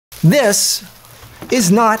This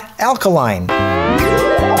is not alkaline.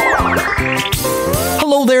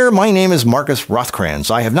 Hello there, my name is Marcus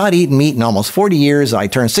Rothkranz. I have not eaten meat in almost 40 years. I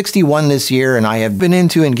turned 61 this year, and I have been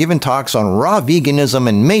into and given talks on raw veganism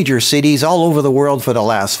in major cities all over the world for the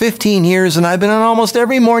last 15 years, and I've been on almost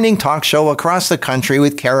every morning talk show across the country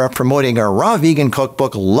with Kara promoting our raw vegan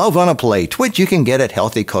cookbook, Love on a Plate, which you can get at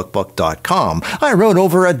healthycookbook.com. I wrote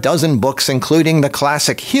over a dozen books, including the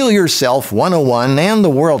classic Heal Yourself 101 and the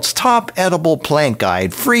world's top edible plant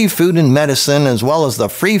guide, Free Food and Medicine, as well as the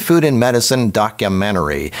Free Food and Medicine documentary.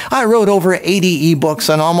 I wrote over 80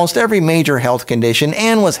 ebooks on almost every major health condition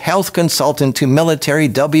and was health consultant to military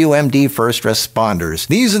WMD first responders.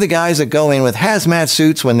 These are the guys that go in with hazmat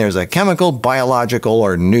suits when there's a chemical, biological,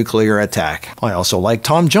 or nuclear attack. I also like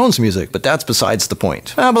Tom Jones music, but that's besides the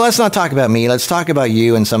point. But let's not talk about me. Let's talk about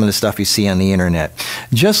you and some of the stuff you see on the internet.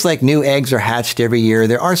 Just like new eggs are hatched every year,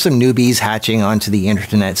 there are some newbies hatching onto the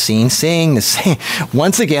internet scene saying the same.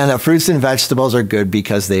 Once again, that fruits and vegetables are good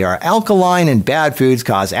because they are alkaline and bad foods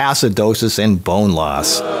cause acidosis and bone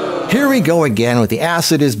loss. Here we go again with the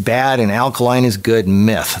acid is bad and alkaline is good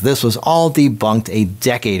myth. This was all debunked a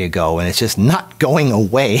decade ago and it's just not going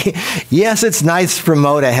away. Yes, it's nice to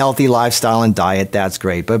promote a healthy lifestyle and diet, that's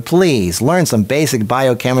great, but please learn some basic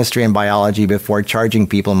biochemistry and biology before charging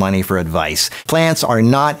people money for advice. Plants are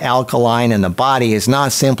not alkaline and the body is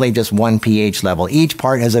not simply just one pH level. Each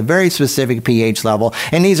part has a very specific pH level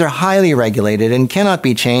and these are highly regulated and cannot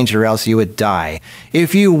be changed or else you would die.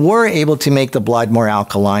 If you were able to make the blood more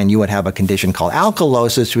alkaline, you would have a condition called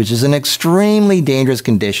alkalosis, which is an extremely dangerous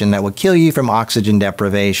condition that will kill you from oxygen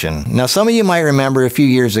deprivation. Now, some of you might remember a few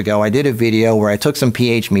years ago, I did a video where I took some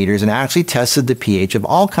pH meters and actually tested the pH of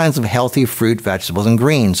all kinds of healthy fruit, vegetables, and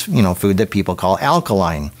greens, food that people call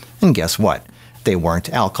alkaline. And guess what? They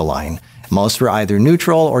weren't alkaline. Most were either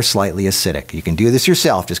neutral or slightly acidic. You can do this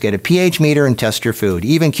yourself. Just get a pH meter and test your food.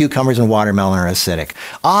 Even cucumbers and watermelon are acidic.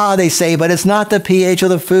 They say, but it's not the pH of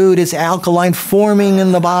the food. It's alkaline forming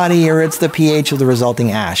in the body, or it's the pH of the resulting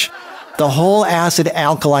ash. The whole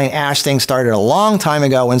acid-alkaline ash thing started a long time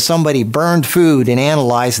ago when somebody burned food and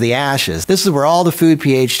analyzed the ashes. This is where all the food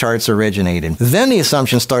pH charts originated. Then the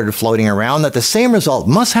assumption started floating around that the same result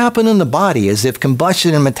must happen in the body, as if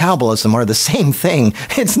combustion and metabolism are the same thing.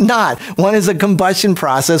 It's not. One is a combustion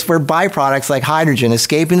process where byproducts like hydrogen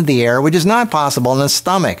escape into the air, which is not possible in the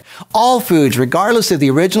stomach. All foods, regardless of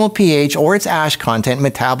the original pH or its ash content,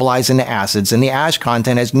 metabolize into acids, and the ash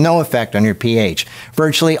content has no effect on your pH.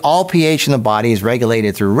 Virtually all pH in the body is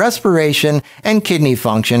regulated through respiration and kidney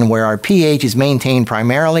function, where our pH is maintained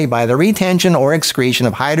primarily by the retention or excretion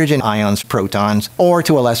of hydrogen ions, protons, or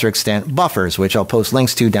to a lesser extent, buffers, which I'll post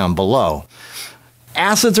links to down below.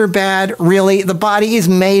 Acids are bad? Really? The body is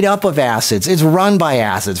made up of acids. It's run by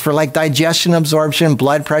acids for like digestion, absorption,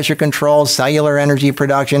 blood pressure control, cellular energy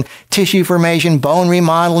production, tissue formation, bone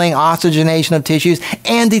remodeling, oxygenation of tissues,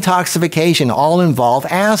 and detoxification all involve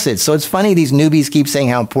acids. So it's funny these newbies keep saying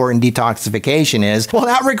how important detoxification is. Well,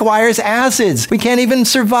 that requires acids. We can't even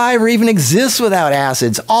survive or even exist without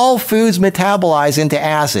acids. All foods metabolize into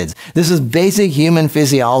acids. This is basic human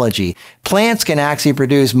physiology. Plants can actually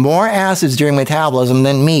produce more acids during metabolism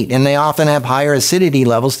than meat, and they often have higher acidity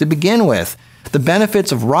levels to begin with. The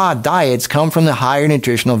benefits of raw diets come from the higher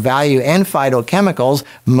nutritional value and phytochemicals,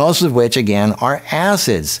 most of which, again, are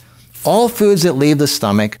acids. All foods that leave the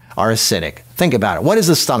stomach are acidic. Think about it. What is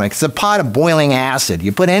the stomach? It's a pot of boiling acid.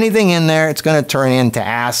 You put anything in there, it's going to turn into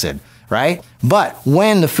acid, right? But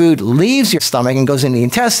when the food leaves your stomach and goes into the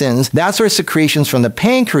intestines, that's where secretions from the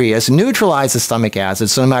pancreas neutralize the stomach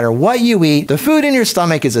acid. So no matter what you eat, the food in your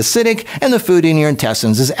stomach is acidic and the food in your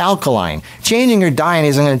intestines is alkaline. Changing your diet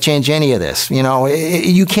isn't going to change any of this.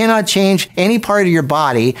 You cannot change any part of your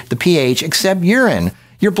body, the pH, except urine.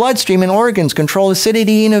 Your bloodstream and organs control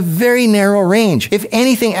acidity in a very narrow range. If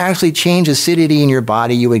anything actually changed acidity in your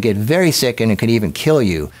body, you would get very sick and it could even kill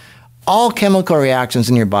you. All chemical reactions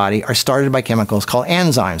in your body are started by chemicals called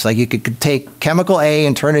enzymes. Like you could take chemical A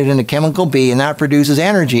and turn it into chemical B, and that produces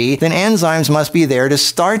energy. Then enzymes must be there to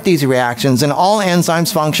start these reactions, and all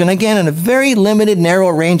enzymes function, again, in a very limited, narrow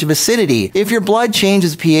range of acidity. If your blood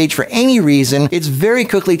changes pH for any reason, it's very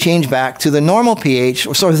quickly changed back to the normal pH,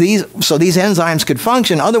 so these enzymes could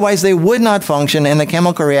function. Otherwise, they would not function, and the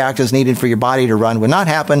chemical reactions needed for your body to run would not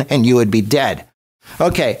happen, and you would be dead.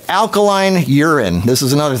 Okay, alkaline urine. This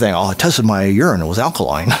is another thing. I tested my urine. It was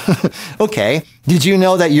alkaline. Okay. Did you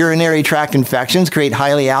know that urinary tract infections create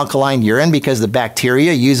highly alkaline urine because the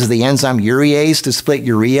bacteria uses the enzyme urease to split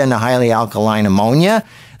urea into highly alkaline ammonia?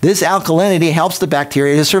 This alkalinity helps the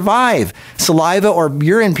bacteria to survive. Saliva or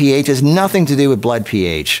urine pH has nothing to do with blood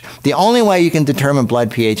pH. The only way you can determine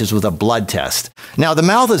blood pH is with a blood test. Now, the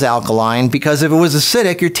mouth is alkaline because if it was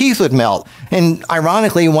acidic, your teeth would melt. And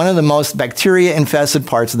ironically, one of the most bacteria-infested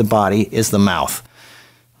parts of the body is the mouth.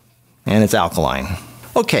 And it's alkaline.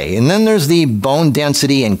 Okay, and then there's the bone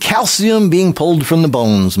density and calcium being pulled from the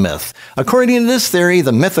bones myth. According to this theory,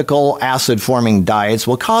 the mythical acid-forming diets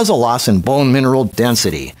will cause a loss in bone mineral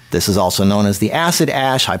density. This is also known as the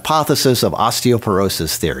acid-ash hypothesis of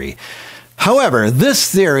osteoporosis theory. However,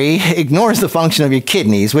 this theory ignores the function of your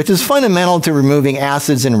kidneys, which is fundamental to removing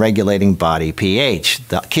acids and regulating body pH.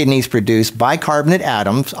 The kidneys produce bicarbonate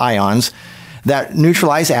ions, that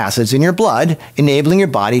neutralize acids in your blood, enabling your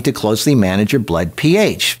body to closely manage your blood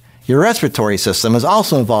pH. Your respiratory system is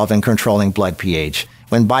also involved in controlling blood pH.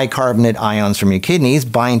 When bicarbonate ions from your kidneys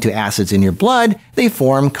bind to acids in your blood, they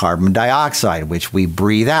form carbon dioxide, which we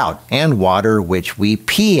breathe out, and water, which we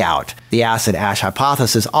pee out. The acid-ash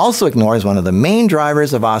hypothesis also ignores one of the main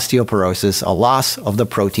drivers of osteoporosis, a loss of the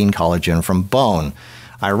protein collagen from bone.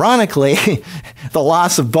 Ironically, the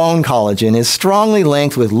loss of bone collagen is strongly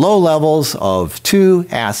linked with low levels of two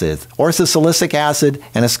acids, orthosilicic acid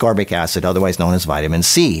and ascorbic acid, otherwise known as vitamin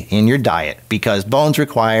C, in your diet, because bones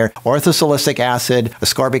require orthosilicic acid,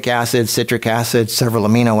 ascorbic acid, citric acid, several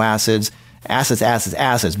amino acids,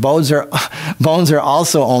 acids. Bones are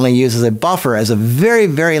also only used as a buffer, as a very,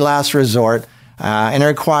 very last resort, and it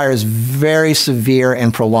requires very severe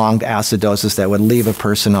and prolonged acidosis that would leave a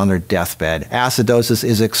person on their deathbed. Acidosis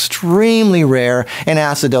is extremely rare, and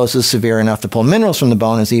acidosis severe enough to pull minerals from the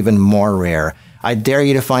bone is even more rare. I dare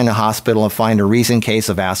you to find a hospital and find a recent case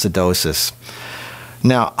of acidosis.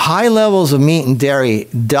 Now, high levels of meat and dairy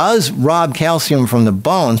does rob calcium from the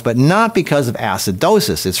bones, but not because of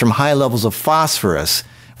acidosis. It's from high levels of phosphorus.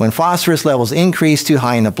 When phosphorus levels increase too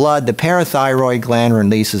high in the blood, the parathyroid gland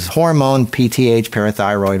releases hormone, PTH,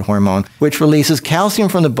 parathyroid hormone, which releases calcium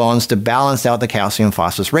from the bones to balance out the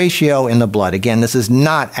calcium-phosphorus ratio in the blood. Again, this is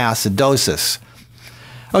not acidosis.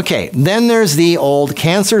 Okay, then there's the old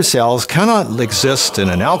cancer cells cannot exist in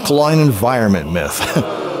an alkaline environment myth.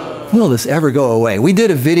 Will this ever go away? We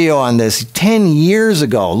did a video on this 10 years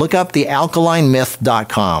ago. Look up the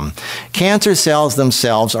alkalinemyth.com. Cancer cells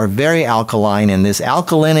themselves are very alkaline, and this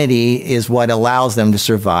alkalinity is what allows them to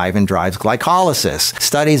survive and drives glycolysis.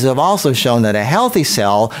 Studies have also shown that a healthy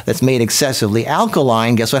cell that's made excessively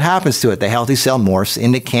alkaline, guess what happens to it? The healthy cell morphs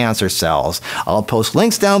into cancer cells. I'll post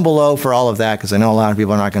links down below for all of that because I know a lot of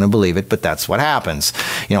people are not going to believe it, but that's what happens.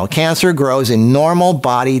 You know, cancer grows in normal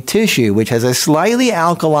body tissue, which has a slightly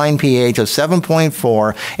alkaline pH of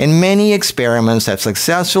 7.4, and many experiments have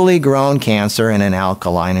successfully grown cancer in an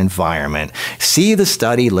alkaline environment. See the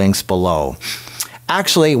study links below.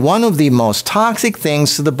 Actually, one of the most toxic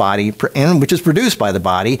things to the body, and which is produced by the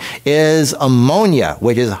body, is ammonia,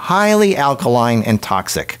 which is highly alkaline and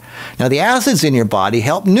toxic. Now, the acids in your body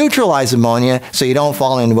help neutralize ammonia so you don't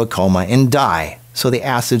fall into a coma and die. So the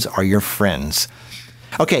acids are your friends.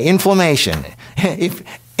 Okay, inflammation.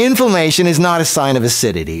 Inflammation is not a sign of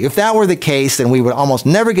acidity. If that were the case, then we would almost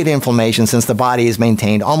never get inflammation, since the body is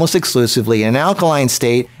maintained almost exclusively in an alkaline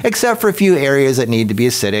state, except for a few areas that need to be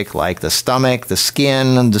acidic, like the stomach, the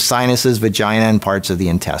skin, the sinuses, vagina, and parts of the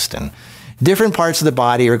intestine. Different parts of the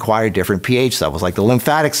body require different pH levels, like the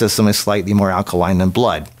lymphatic system is slightly more alkaline than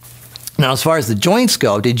blood. Now, as far as the joints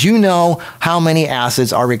go, did you know how many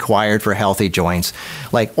acids are required for healthy joints?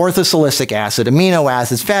 Like orthosilicic acid, amino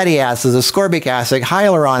acids, fatty acids, ascorbic acid,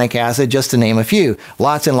 hyaluronic acid, just to name a few.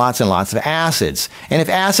 Lots and lots and lots of acids. And if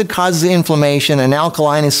acid causes inflammation and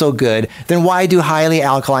alkaline is so good, then why do highly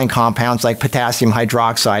alkaline compounds like potassium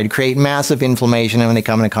hydroxide create massive inflammation when they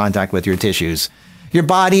come into contact with your tissues? Your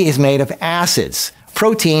body is made of acids.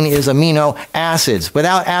 Protein is amino acids.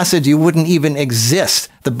 Without acids, you wouldn't even exist.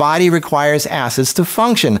 The body requires acids to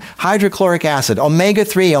function. Hydrochloric acid,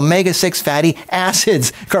 omega-3, omega-6 fatty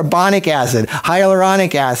acids, carbonic acid,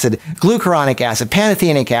 hyaluronic acid, glucuronic acid,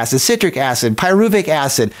 pantothenic acid, citric acid, pyruvic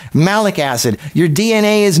acid, malic acid. Your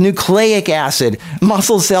DNA is nucleic acid.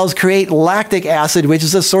 Muscle cells create lactic acid, which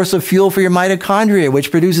is a source of fuel for your mitochondria, which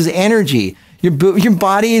produces energy. Your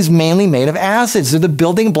body is mainly made of acids. They're the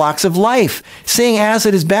building blocks of life. Saying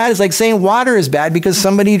acid is bad is like saying water is bad because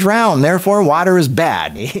somebody drowned. Therefore, water is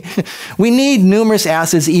bad. We need numerous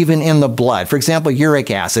acids even in the blood. For example,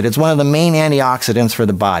 uric acid. It's one of the main antioxidants for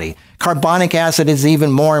the body. Carbonic acid is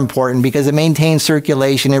even more important because it maintains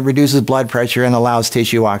circulation, it reduces blood pressure, and allows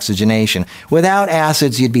tissue oxygenation. Without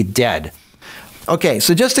acids, you'd be dead. Okay,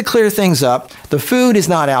 so just to clear things up, the food is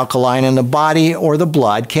not alkaline and the body or the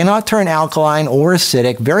blood cannot turn alkaline or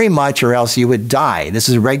acidic very much or else you would die. This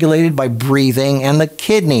is regulated by breathing and the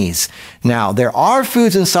kidneys. Now, there are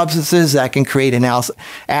foods and substances that can create an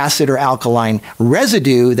acid or alkaline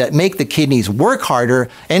residue that make the kidneys work harder,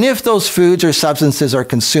 and if those foods or substances are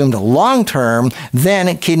consumed long term,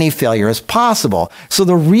 then kidney failure is possible. So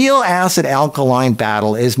the real acid-alkaline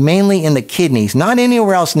battle is mainly in the kidneys, not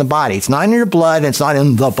anywhere else in the body. It's not in your blood, it's not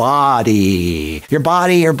in the body. Your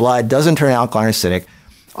body, your blood doesn't turn alkaline or acidic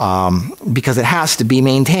because it has to be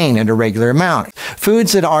maintained at a regular amount.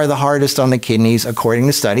 Foods that are the hardest on the kidneys, according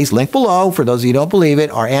to studies, linked below, for those of you who don't believe it,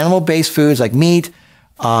 are animal-based foods like meat,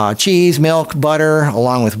 cheese, milk, butter,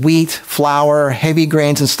 along with wheat, flour, heavy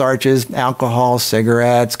grains and starches, alcohol,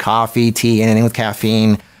 cigarettes, coffee, tea, anything with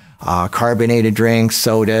caffeine, carbonated drinks,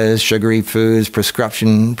 sodas, sugary foods,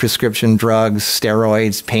 prescription drugs,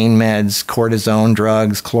 steroids, pain meds, cortisone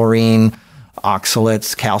drugs, chlorine,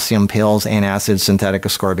 oxalates, calcium pills, antacids, synthetic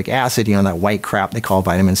ascorbic acid, you know, that white crap they call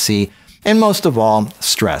vitamin C, and most of all,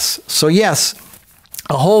 stress. So yes,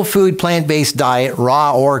 a whole food plant-based diet,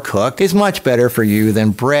 raw or cooked, is much better for you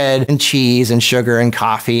than bread and cheese and sugar and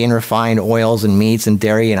coffee and refined oils and meats and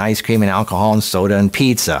dairy and ice cream and alcohol and soda and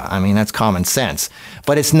pizza. I mean, that's common sense.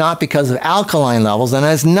 But it's not because of alkaline levels, and it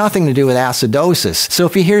has nothing to do with acidosis. So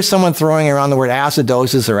if you hear someone throwing around the word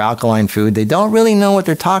acidosis or alkaline food, they don't really know what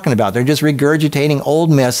they're talking about. They're just regurgitating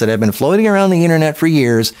old myths that have been floating around the internet for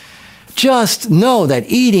years. Just know that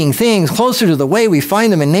eating things closer to the way we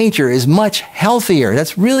find them in nature is much healthier.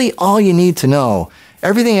 That's really all you need to know.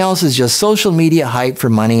 Everything else is just social media hype for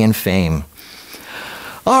money and fame.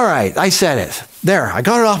 All right, I said it. There, I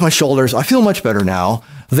got it off my shoulders. I feel much better now.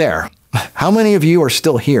 There. How many of you are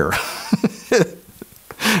still here?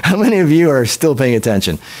 How many of you are still paying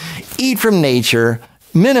attention? Eat from nature,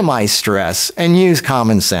 minimize stress, and use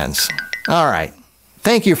common sense. All right.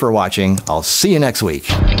 Thank you for watching. I'll see you next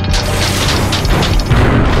week.